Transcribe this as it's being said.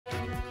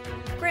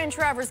Grand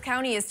Traverse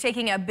County is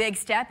taking a big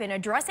step in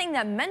addressing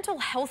the mental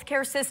health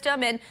care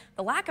system and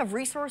the lack of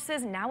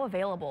resources now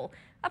available.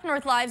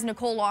 UpNorthLive's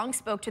Nicole Long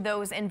spoke to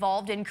those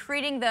involved in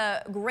creating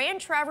the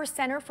Grand Traverse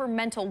Center for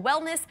Mental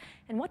Wellness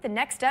and what the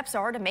next steps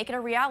are to make it a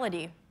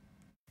reality.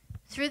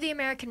 Through the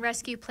American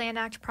Rescue Plan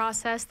Act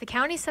process, the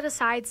county set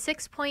aside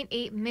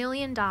 $6.8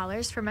 million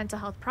for mental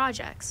health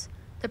projects.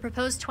 The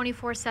proposed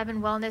 24/7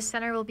 Wellness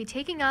Center will be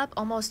taking up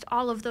almost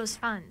all of those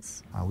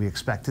funds. We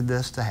expected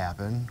this to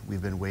happen.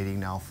 We've been waiting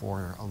now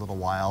for a little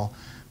while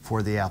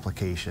for the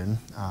application.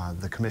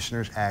 The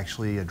commissioners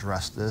actually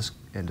addressed this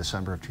in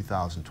December of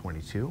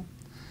 2022,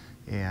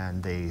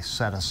 and they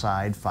set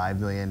aside $5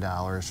 million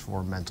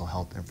for mental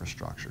health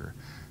infrastructure,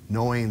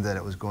 knowing that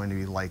it was going to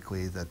be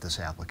likely that this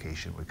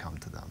application would come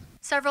to them.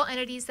 Several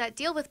entities that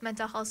deal with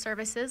mental health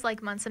services,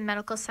 like Munson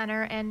Medical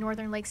Center and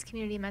Northern Lakes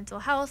Community Mental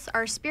Health,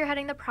 are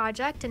spearheading the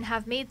project and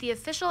have made the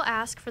official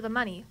ask for the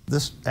money.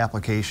 This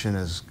application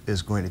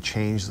is going to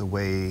change the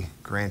way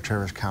Grand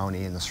Traverse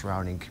County and the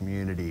surrounding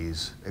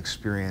communities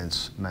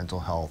experience mental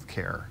health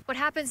care. What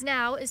happens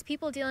now is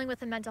people dealing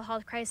with a mental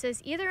health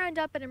crisis either end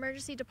up in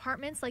emergency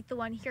departments like the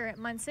one here at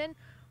Munson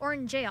or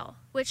in jail,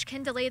 which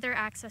can delay their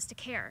access to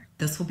care.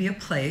 This will be a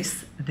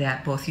place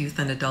that both youth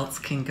and adults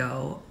can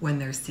go when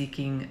they're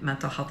seeking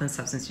mental health and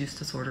substance use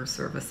disorder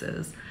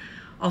services.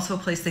 Also a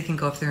place they can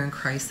go if they're in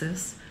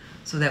crisis,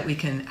 so that we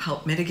can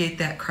help mitigate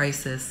that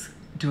crisis,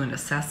 do an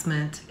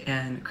assessment,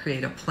 and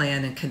create a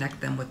plan and connect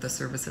them with the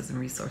services and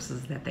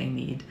resources that they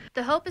need.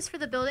 The hope is for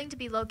the building to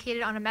be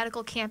located on a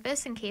medical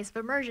campus in case of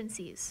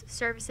emergencies.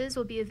 Services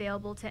will be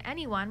available to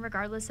anyone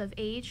regardless of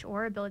age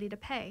or ability to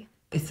pay.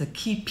 It's a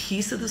key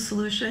piece of the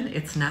solution.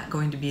 It's not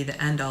going to be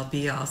the end-all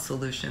be-all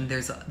solution.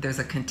 There's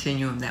a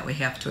continuum that we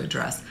have to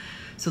address.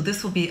 So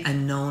this will be a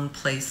known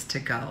place to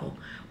go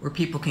where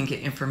people can get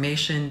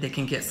information, they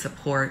can get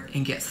support,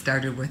 and get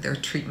started with their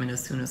treatment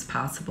as soon as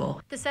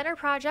possible. The center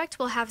project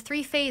will have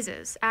 3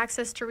 phases: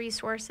 access to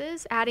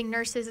resources, adding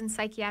nurses and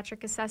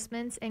psychiatric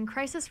assessments, and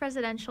crisis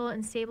residential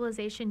and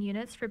stabilization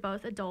units for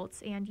both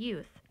adults and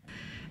youth.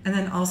 And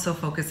then also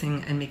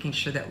focusing and making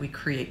sure that we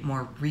create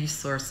more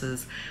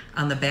resources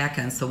on the back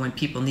end, so when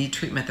people need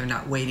treatment, they're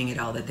not waiting it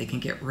all, that they can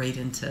get right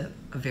into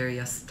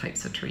various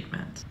types of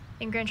treatment.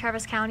 In Grand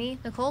Traverse County,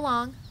 Nicole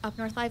Long,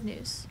 UpNorthLive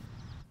News.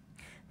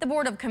 The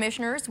Board of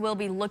Commissioners will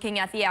be looking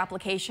at the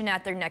application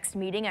at their next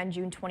meeting on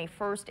June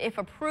 21st. If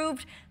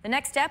approved, the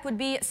next step would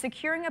be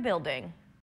securing a building.